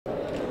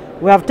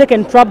We have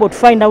taken trouble to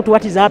find out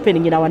what is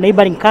happening in our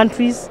neighboring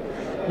countries.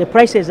 The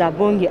prices are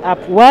going up.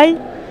 Why?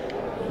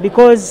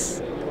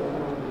 Because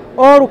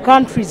all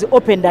countries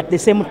opened at the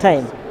same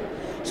time.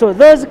 So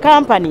those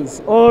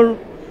companies, all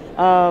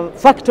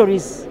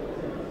factories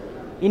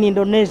in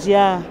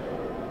Indonesia,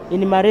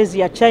 in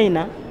Malaysia,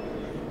 China,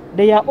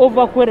 they are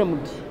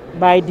overwhelmed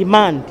by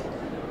demand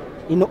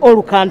in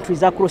all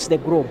countries across the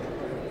globe.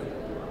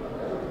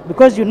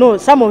 Because you know,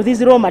 some of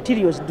these raw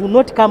materials do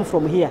not come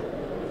from here.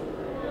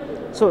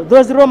 So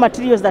those raw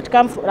materials that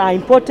are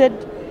imported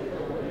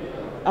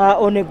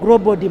on a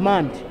global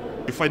demand.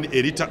 You find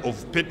a litre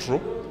of petrol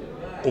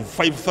of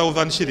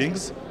 5,000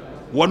 shillings,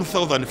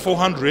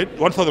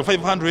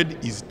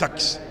 1,500 is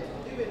tax,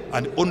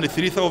 and only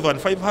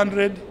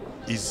 3,500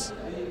 is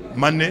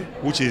money,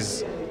 which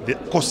is the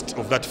cost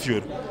of that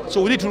fuel.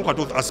 So we need to look at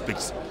those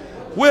aspects.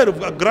 Well,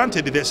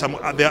 granted,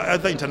 there are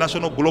other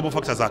international global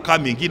factors are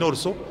coming in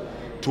also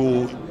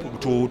to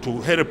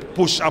help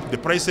push up the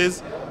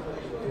prices,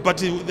 but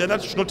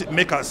that should not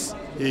make us,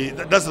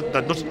 that does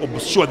not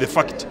obscure the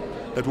fact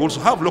that we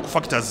also have local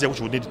factors here which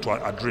we need to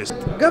address.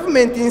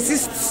 Government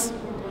insists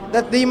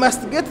that they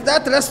must get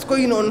that last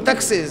coin on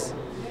taxes,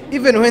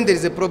 even when there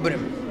is a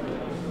problem.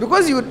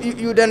 Because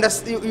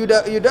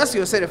you'd ask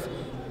yourself,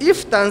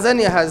 if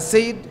Tanzania has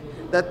said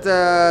that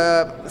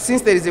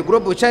since there is a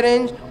global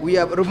challenge, we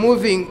are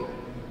removing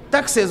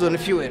taxes on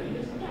fuel,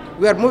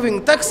 we are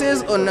removing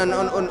taxes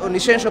on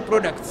essential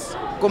products,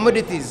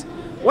 commodities,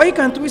 why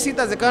can't we sit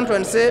as a country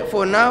and say,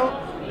 for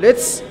now,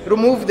 let's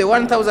remove the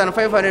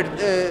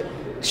 1,500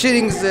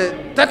 shillings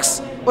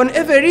tax on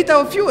every litre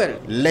of fuel?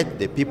 Let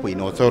the people in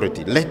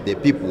authority, let the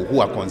people who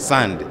are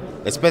concerned,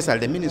 especially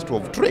the Ministry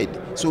of Trade,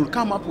 should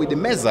come up with the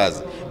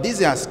measures.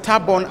 These are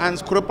stubborn,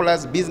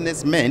 unscrupulous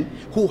businessmen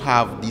who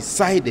have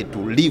decided to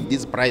leave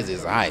these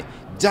prices high.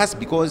 Just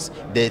because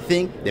they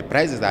think the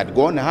prices had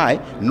gone high,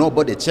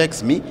 nobody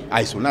checks me,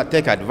 I should not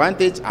take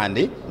advantage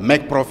and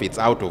make profits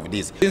out of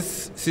this.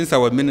 Since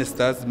our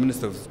ministers,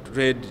 Minister of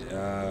Trade,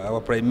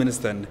 our Prime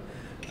Minister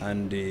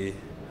and the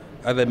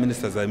other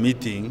ministers are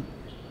meeting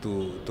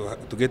to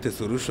get a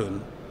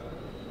solution,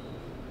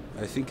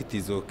 I think it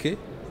is okay.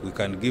 We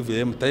can give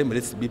them time,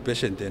 let's be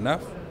patient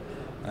enough,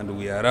 and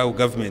we allow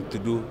government to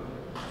do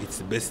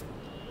its best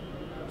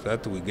so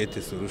that we get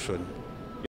a solution.